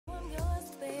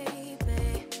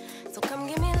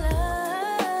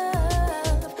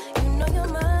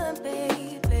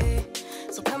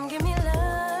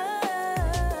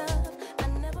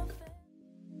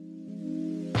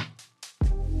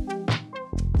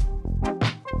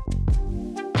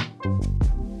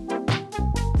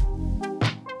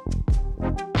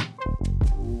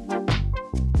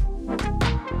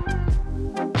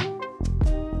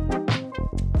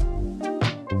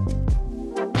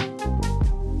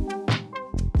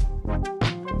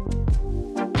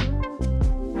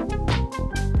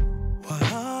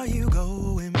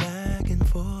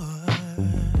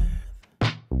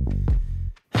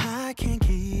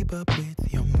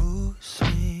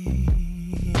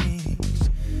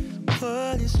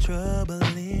is trouble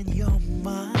in your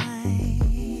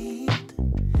mind?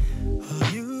 Are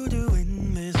you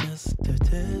doing this just to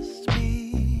test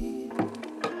me?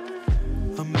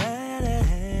 I'm bad at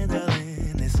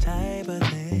handling this type of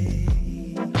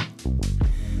thing.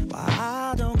 Why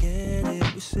I don't get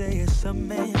it, you say it's a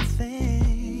man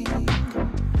thing.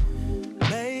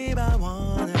 Babe, I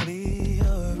wanna be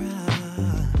your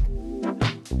rock.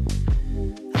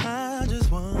 I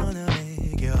just wanna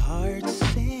make your heart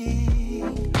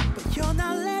sing, but you're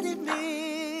not letting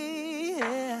me.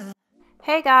 Yeah.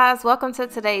 Hey guys, welcome to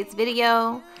today's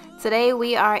video. Today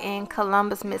we are in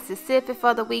Columbus, Mississippi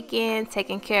for the weekend,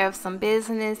 taking care of some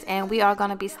business, and we are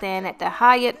going to be staying at the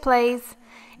Hyatt place.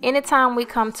 Anytime we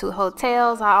come to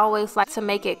hotels, I always like to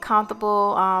make it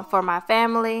comfortable for my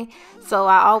family. So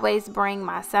I always bring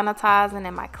my sanitizing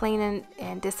and my cleaning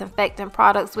and disinfecting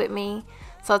products with me.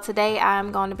 So today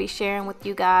I'm going to be sharing with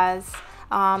you guys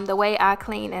the way I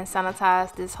clean and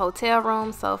sanitize this hotel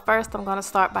room. So first I'm going to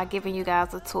start by giving you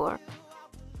guys a tour.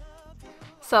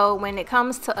 So when it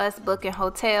comes to us booking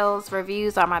hotels,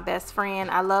 reviews are my best friend.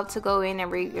 I love to go in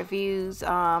and read reviews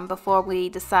before we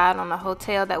decide on the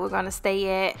hotel that we're going to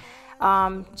stay at.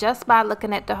 Just by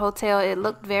looking at the hotel, it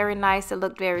looked very nice. It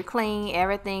looked very clean.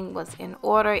 Everything was in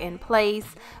order, in place,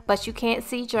 but you can't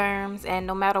see germs. And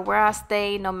no matter where I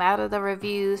stay, no matter the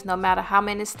reviews, no matter how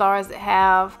many stars it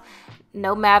have,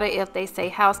 no matter if they say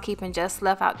housekeeping just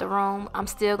left out the room, I'm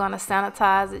still going to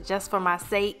sanitize it just for my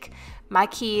sake. My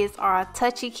kids are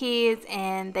touchy kids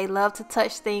and they love to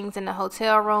touch things in the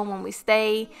hotel room when we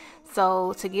stay.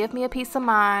 So to give me a peace of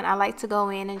mind, I like to go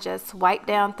in and just wipe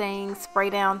down things, spray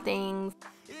down things.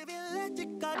 If you let your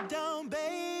guard down,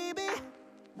 baby,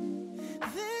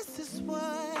 this is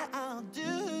what I'll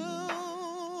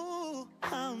do.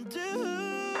 I'll do.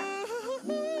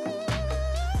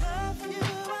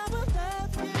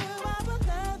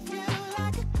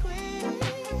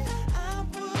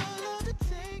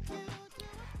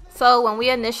 So when we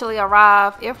initially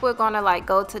arrive, if we're going to like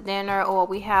go to dinner or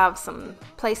we have some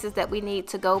places that we need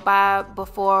to go by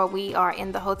before we are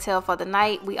in the hotel for the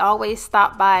night, we always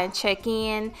stop by and check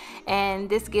in,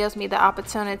 and this gives me the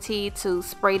opportunity to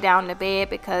spray down the bed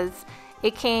because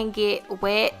it can get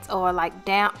wet or like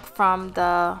damp from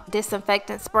the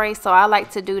disinfectant spray. So I like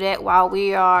to do that while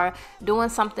we are doing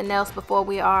something else before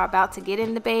we are about to get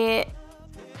in the bed.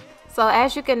 So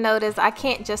as you can notice, I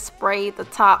can't just spray the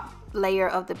top layer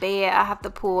of the bed. I have to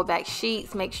pull back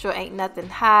sheets, make sure ain't nothing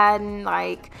hiding.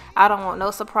 Like, I don't want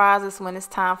no surprises when it's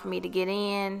time for me to get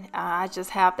in. I just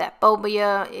have that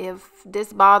phobia. If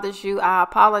this bothers you, I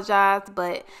apologize,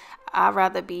 but I'd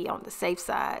rather be on the safe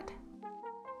side.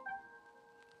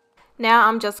 Now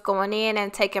I'm just going in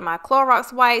and taking my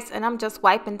Clorox wipes and I'm just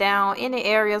wiping down any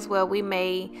areas where we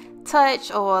may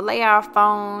touch or lay our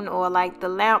phone, or like the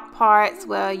lamp parts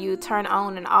where you turn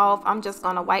on and off. I'm just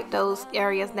going to wipe those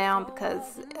areas down because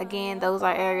again, those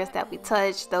are areas that we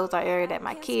touch. Those are areas that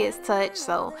my kids touch.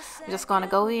 So I'm just going to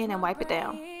go in and wipe it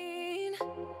down.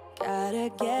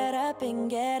 Gotta get up and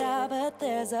get out, but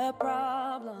there's a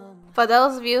problem. For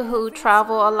those of you who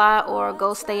travel a lot or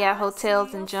go stay at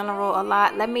hotels in general a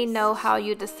lot, let me know how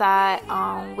you decide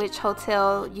on which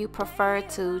hotel you prefer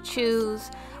to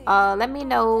choose. Let me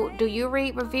know, do you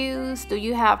read reviews? Do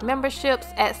you have memberships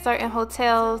at certain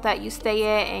hotels that you stay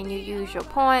at and you use your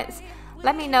points?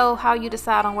 Let me know how you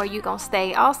decide on where you're going to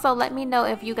stay. Also, let me know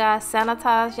if you guys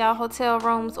sanitize y'all hotel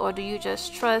rooms or do you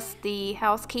just trust the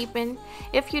housekeeping.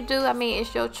 If you do, I mean,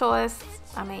 it's your choice.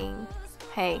 I mean,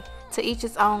 hey, to each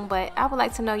his own, but I would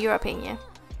like to know your opinion.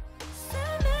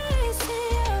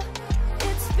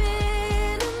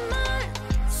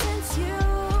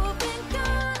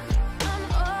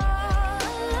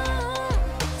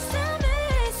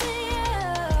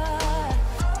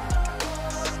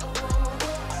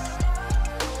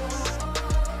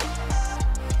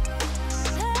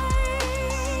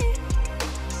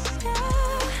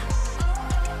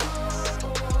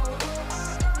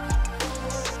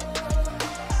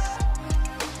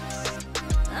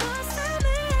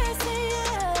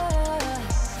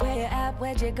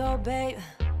 Where'd you go, babe?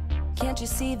 Can't you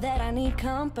see that I need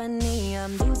company?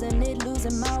 I'm losing it,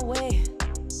 losing my way.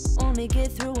 Only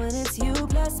get through when it's you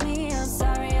plus me. I'm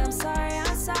sorry, I'm sorry,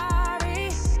 I'm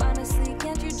sorry. Honestly,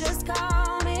 can't you just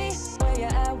call me? Where you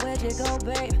at, where'd you go,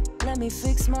 babe? Let me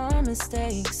fix my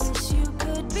mistakes. Wish you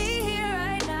could be here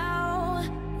right now.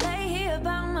 Lay here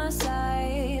by my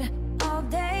side. All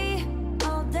day,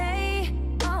 all day,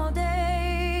 all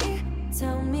day.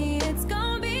 Tell me it's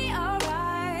gonna be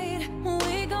alright.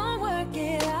 We gon' work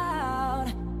it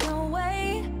out. No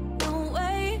way, no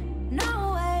way,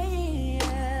 no way,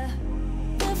 yeah.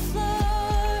 The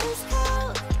floor is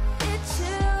cold, it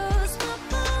chills.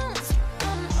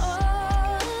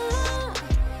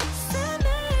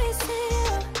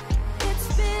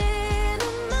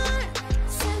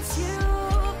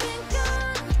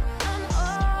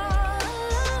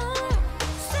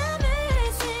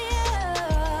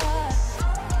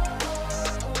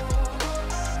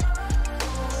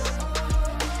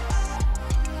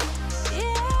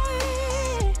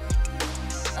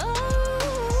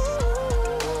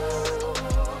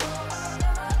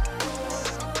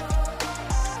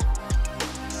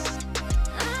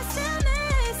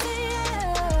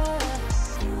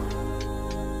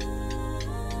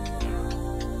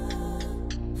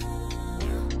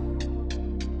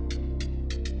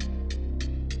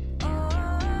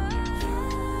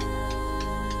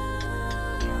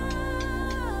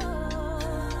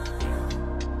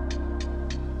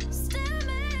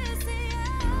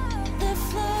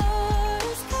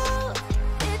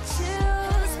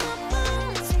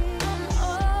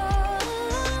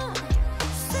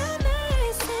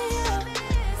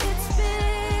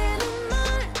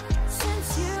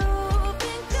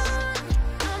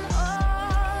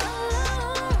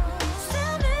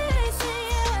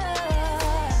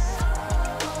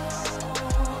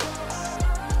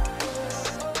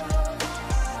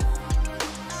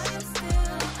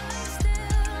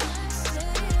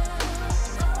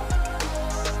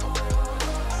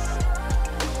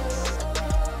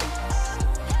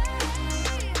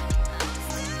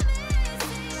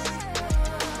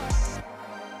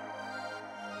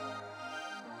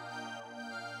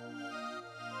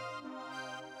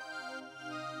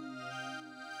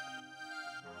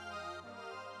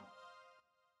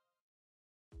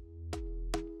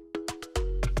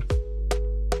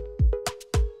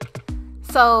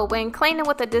 So when cleaning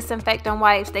with the disinfectant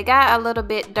wipes, they got a little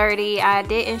bit dirty. I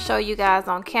didn't show you guys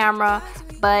on camera,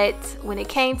 but when it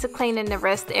came to cleaning the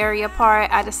rest area part,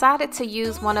 I decided to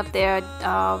use one of their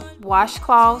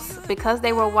washcloths because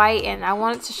they were white, and I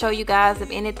wanted to show you guys if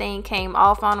anything came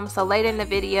off on them. So later in the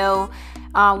video,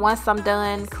 once I'm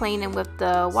done cleaning with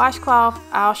the washcloth,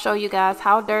 I'll show you guys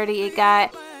how dirty it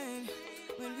got.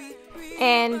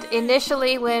 And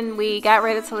initially when we got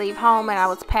ready to leave home and I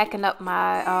was packing up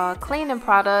my cleaning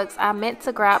products, I meant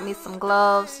to grab me some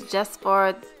gloves just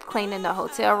for cleaning the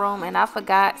hotel room, and I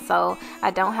forgot, so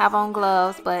I don't have on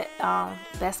gloves, but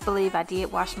best believe I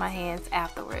did wash my hands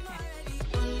afterward.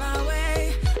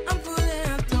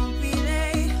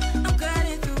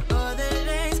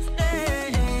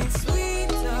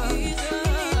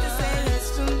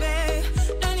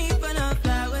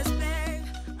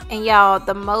 And y'all,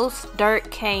 the most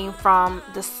dirt came from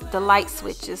the light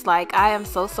switches. Like, I am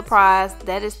so surprised.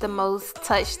 That is the most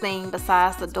touched thing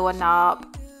besides the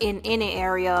doorknob in any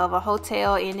area of a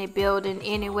hotel, any building,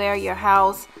 anywhere, your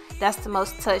house. That's the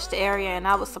most touched area, and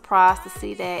I was surprised to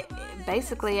see that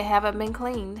basically it haven't been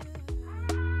cleaned.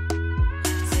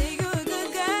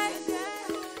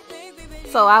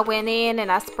 So I went in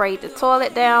and I sprayed the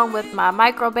toilet down with my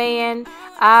microban.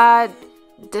 I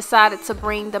decided to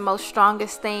bring the most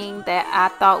strongest thing that I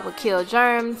thought would kill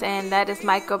germs, and that is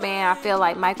microban. I feel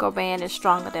like microban is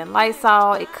stronger than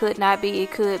Lysol. It could not be,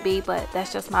 it could be, but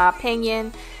that's just my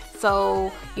opinion.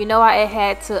 So you know, I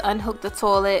had to unhook the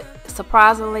toilet.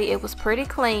 Surprisingly, it was pretty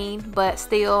clean, but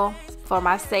still, for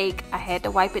my sake, I had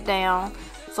to wipe it down.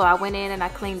 So I went in and I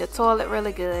cleaned the toilet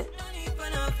really good.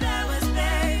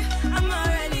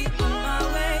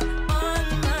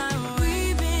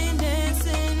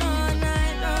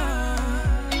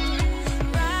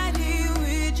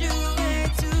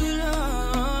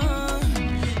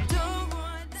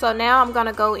 So now I'm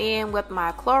gonna go in with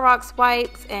my Clorox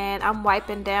wipes, and I'm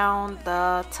wiping down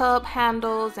the tub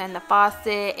handles and the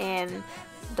faucet and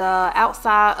the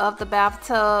outside of the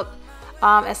bathtub.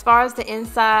 As far as the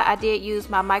inside, I did use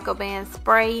my microban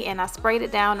spray, and I sprayed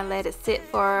it down and let it sit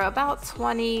for about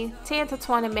 10 to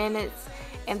 20 minutes.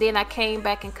 And then I came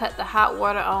back and cut the hot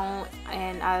water on,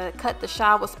 and I cut the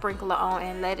shower sprinkler on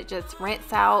and let it just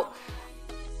rinse out.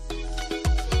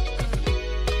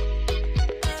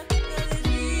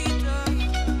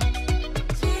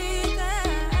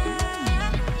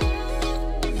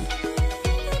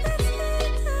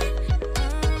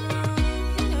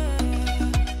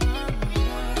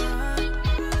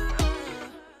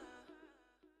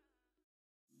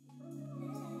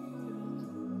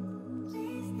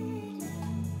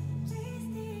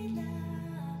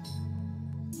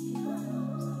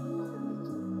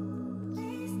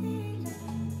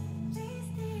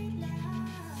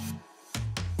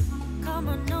 Come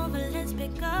on over, let's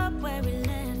pick up where we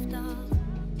left off.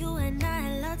 You and I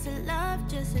had lots of love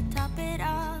just to top it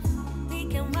off. We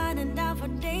can wind and down for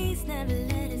days, never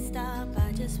let it stop.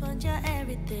 I just want your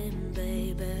everything,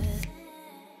 baby.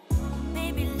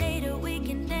 Maybe later we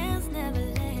can dance, never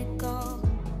let it go.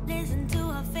 Listen to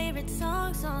our favorite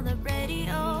songs on the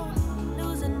radio.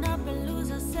 Losing up and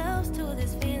lose ourselves to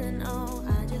this feeling, oh.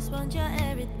 I just want your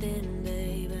everything,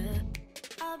 baby.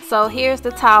 So here's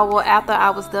the towel after I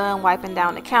was done wiping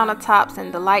down the countertops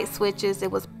and the light switches. It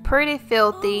was pretty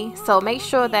filthy, so make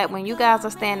sure that when you guys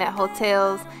are staying at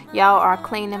hotels, y'all are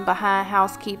cleaning behind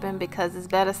housekeeping, because it's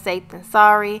better safe than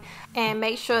sorry. And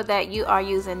make sure that you are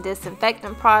using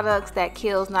disinfectant products that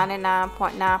kills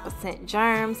 99.9%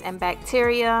 germs and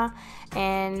bacteria.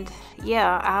 And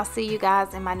yeah, I'll see you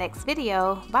guys in my next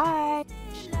video. Bye.